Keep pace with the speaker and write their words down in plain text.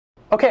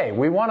Okay,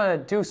 we want to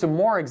do some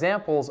more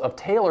examples of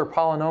Taylor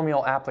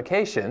polynomial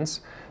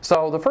applications.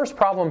 So the first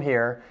problem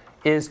here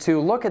is to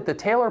look at the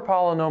Taylor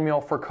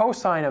polynomial for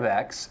cosine of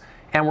x,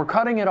 and we're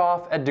cutting it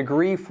off at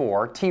degree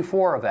 4,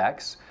 t4 of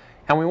x,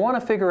 and we want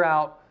to figure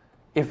out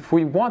if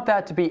we want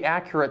that to be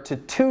accurate to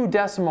 2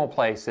 decimal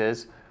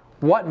places,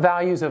 what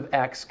values of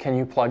x can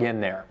you plug in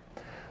there?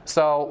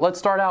 So let's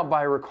start out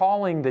by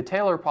recalling the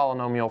Taylor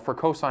polynomial for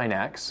cosine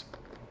x.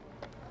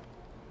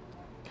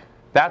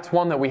 That's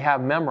one that we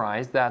have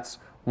memorized. That's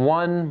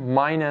 1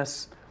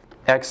 minus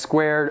x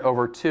squared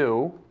over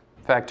 2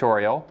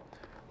 factorial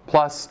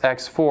plus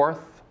x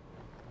fourth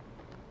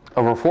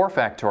over 4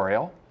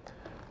 factorial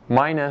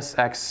minus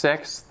x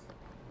sixth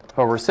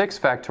over 6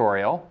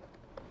 factorial,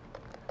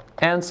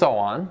 and so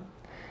on.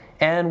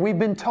 And we've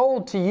been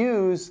told to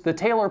use the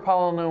Taylor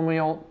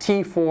polynomial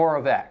t4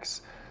 of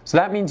x. So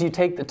that means you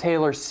take the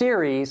Taylor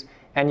series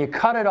and you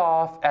cut it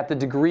off at the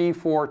degree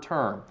 4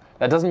 term.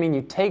 That doesn't mean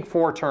you take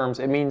 4 terms.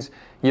 It means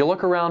you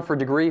look around for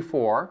degree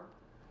 4.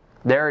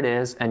 There it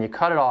is, and you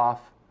cut it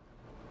off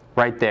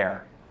right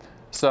there.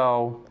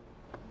 So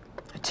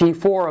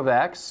t4 of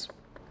x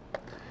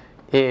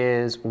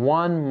is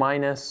 1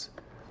 minus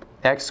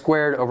x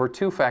squared over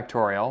 2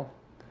 factorial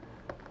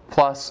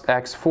plus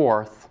x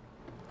fourth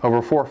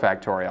over 4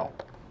 factorial.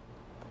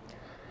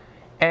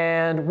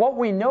 And what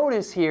we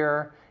notice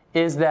here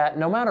is that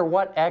no matter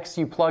what x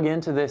you plug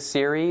into this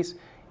series,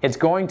 it's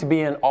going to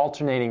be an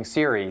alternating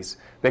series,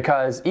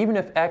 because even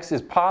if x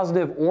is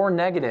positive or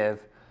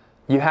negative,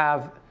 you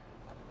have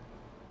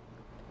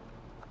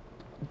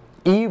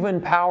even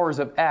powers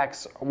of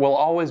x will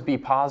always be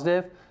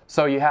positive.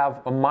 So you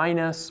have a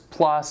minus,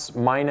 plus,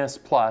 minus,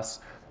 plus.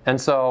 And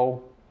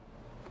so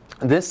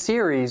this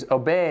series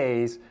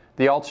obeys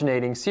the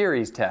alternating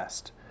series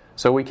test.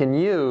 So we can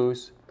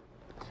use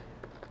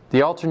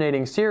the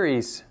alternating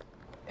series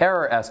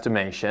error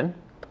estimation.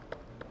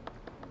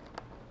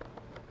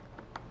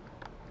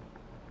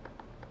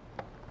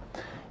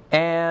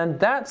 And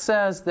that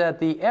says that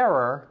the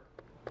error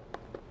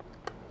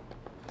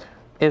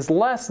is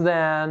less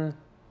than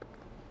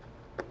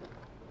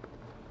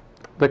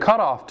the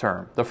cutoff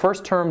term, the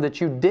first term that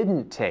you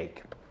didn't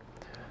take.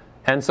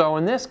 And so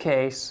in this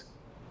case,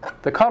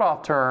 the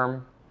cutoff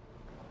term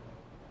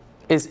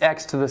is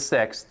x to the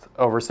 6th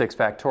over 6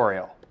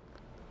 factorial.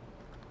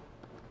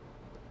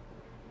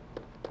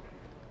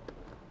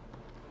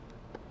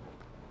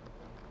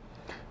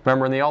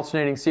 Remember, in the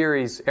alternating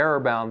series error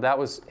bound, that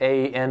was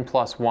a(n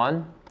plus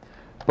 1.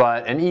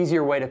 But an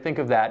easier way to think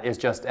of that is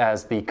just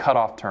as the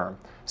cutoff term.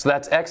 So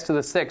that's x to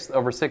the 6th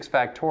over 6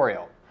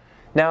 factorial.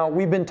 Now,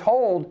 we've been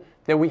told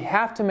that we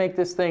have to make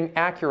this thing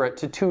accurate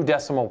to 2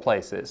 decimal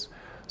places.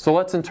 So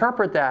let's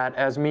interpret that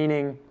as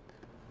meaning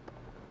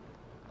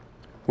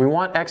we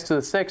want x to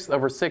the 6th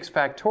over 6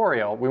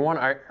 factorial. We want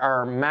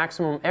our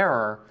maximum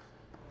error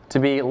to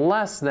be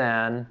less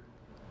than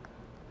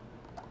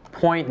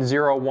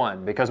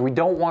 0.01, because we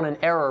don't want an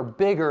error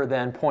bigger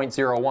than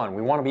 0.01.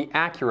 We want to be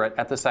accurate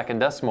at the 2nd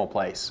decimal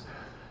place.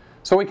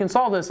 So we can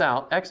solve this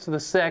out. X to the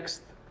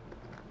 6th,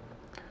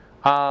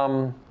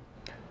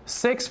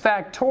 6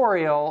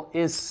 factorial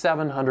is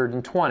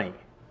 720.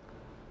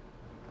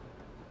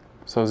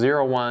 So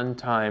 0,1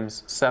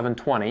 times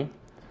 720.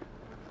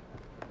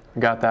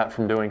 Got that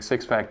from doing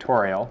 6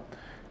 factorial.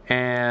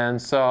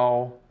 And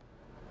so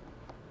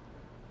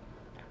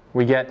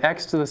we get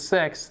x to the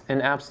 6th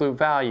in absolute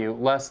value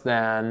less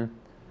than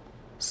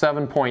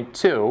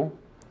 7.2.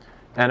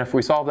 And if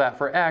we solve that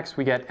for x,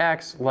 we get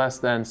x less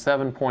than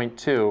 7.2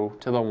 to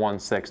the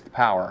 1/6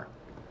 power.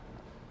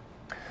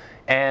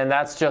 And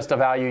that's just a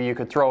value you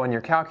could throw in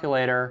your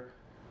calculator.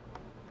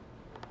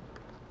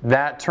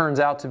 That turns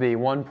out to be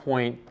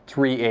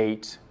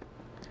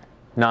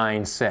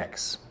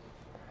 1.3896.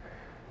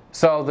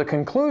 So the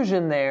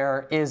conclusion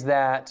there is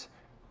that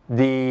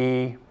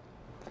the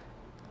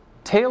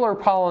Taylor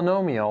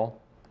polynomial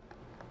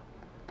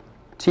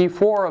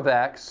t4 of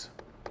x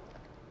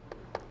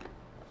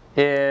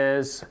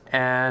is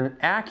an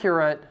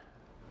accurate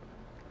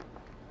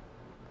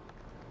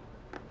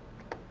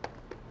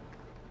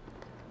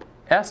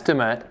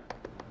estimate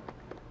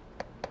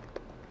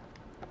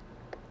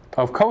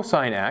of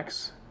cosine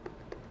x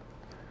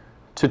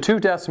to 2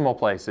 decimal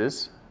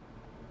places.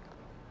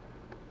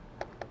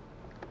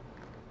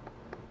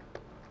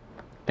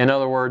 In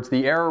other words,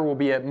 the error will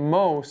be at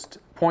most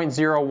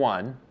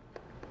 0.01,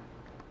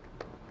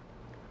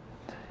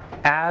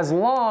 as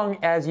long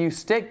as you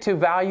stick to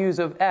values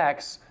of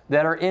x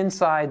that are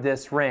inside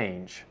this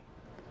range.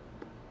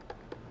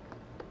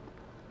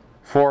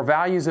 For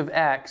values of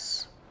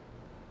x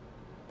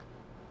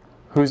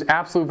whose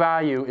absolute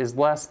value is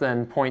less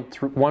than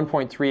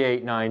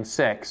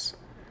 1.3896,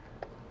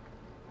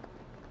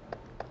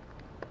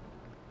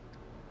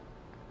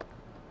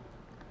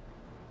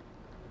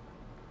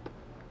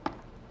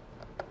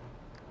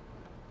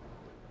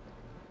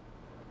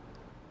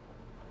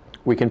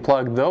 we can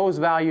plug those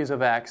values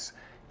of x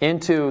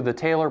into the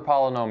Taylor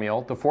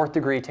polynomial, the 4th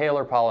degree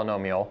Taylor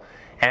polynomial,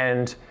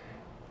 and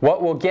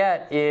what we'll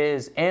get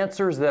is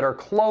answers that are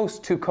close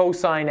to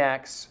cosine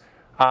x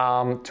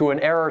to an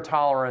error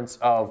tolerance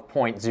of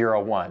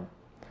 0.01.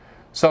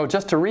 So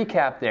just to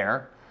recap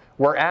there,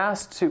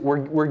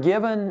 we're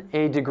given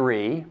a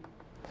degree,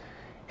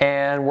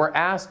 and we're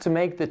asked to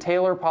make the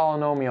Taylor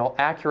polynomial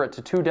accurate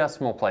to 2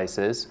 decimal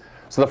places.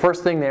 So the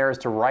first thing there is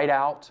to write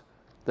out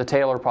the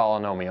Taylor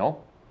polynomial.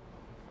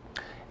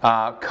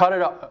 Write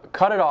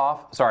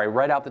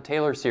out the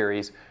Taylor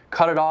series,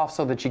 cut it off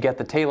so that you get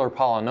the Taylor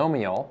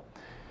polynomial.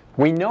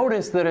 We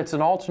notice that it's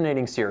an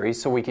alternating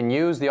series, so we can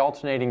use the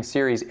alternating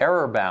series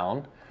error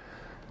bound.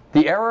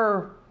 The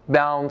error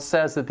bound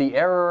says that the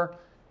error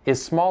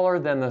is smaller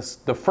than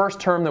the first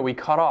term that we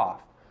cut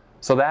off.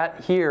 So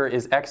that here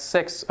is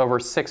x6 over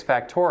 6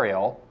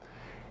 factorial,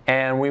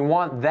 and we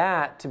want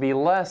that to be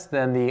less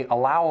than the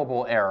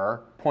allowable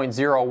error,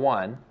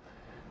 0.01.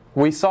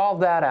 We solve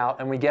that out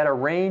and we get a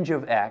range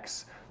of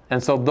x,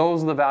 and so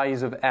those are the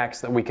values of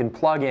x that we can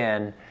plug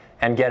in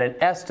and get an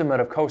estimate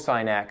of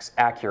cosine x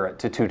accurate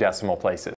to 2 decimal places.